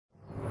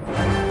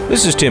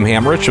This is Tim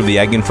Hammerich of the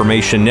Ag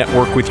Information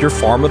Network with your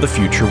Farm of the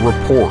Future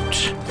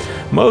report.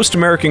 Most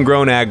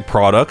American-grown ag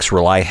products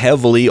rely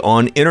heavily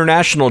on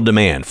international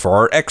demand for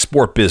our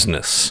export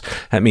business.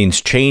 That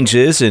means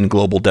changes in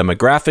global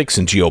demographics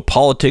and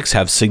geopolitics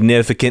have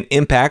significant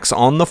impacts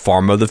on the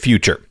farm of the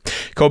future.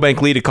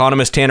 Cobank lead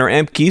economist Tanner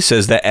Ehmke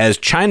says that as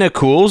China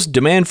cools,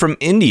 demand from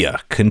India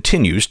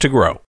continues to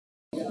grow.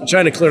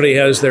 China clearly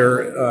has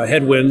their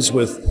headwinds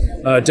with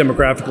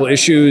demographical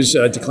issues,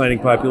 declining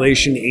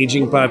population,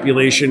 aging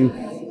population.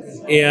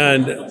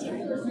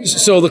 And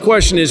so the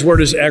question is, where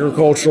does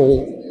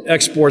agricultural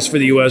exports for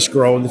the U.S.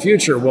 grow in the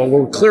future? Well,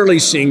 we're clearly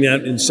seeing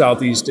that in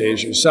Southeast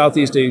Asia.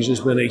 Southeast Asia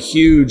has been a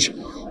huge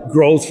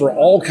growth for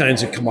all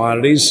kinds of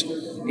commodities.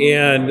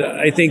 And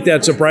I think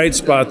that's a bright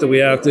spot that we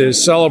have to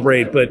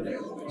celebrate. But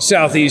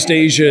Southeast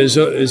Asia is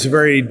a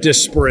very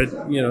disparate,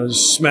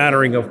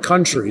 smattering of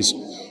countries.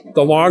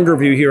 The longer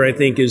view here, I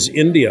think, is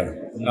India.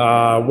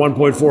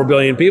 1.4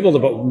 billion people, the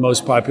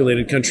most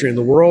populated country in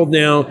the world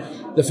now,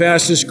 the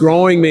fastest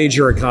growing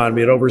major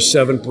economy at over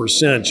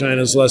 7%.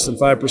 China's less than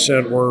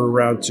 5%, we're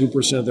around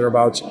 2%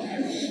 thereabouts.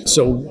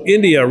 So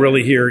India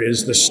really here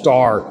is the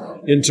star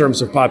in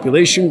terms of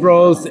population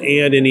growth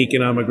and in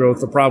economic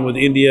growth. The problem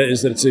with India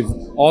is that it's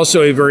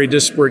also a very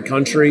disparate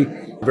country,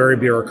 very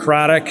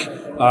bureaucratic,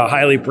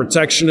 highly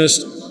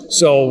protectionist.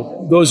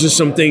 So those are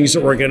some things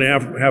that we're going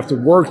to have to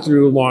work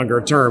through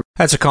longer term.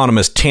 That's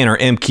economist Tanner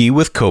Ehmke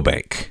with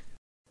Cobank.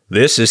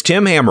 This is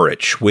Tim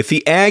Hammerich with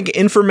the Ag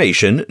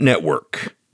Information Network.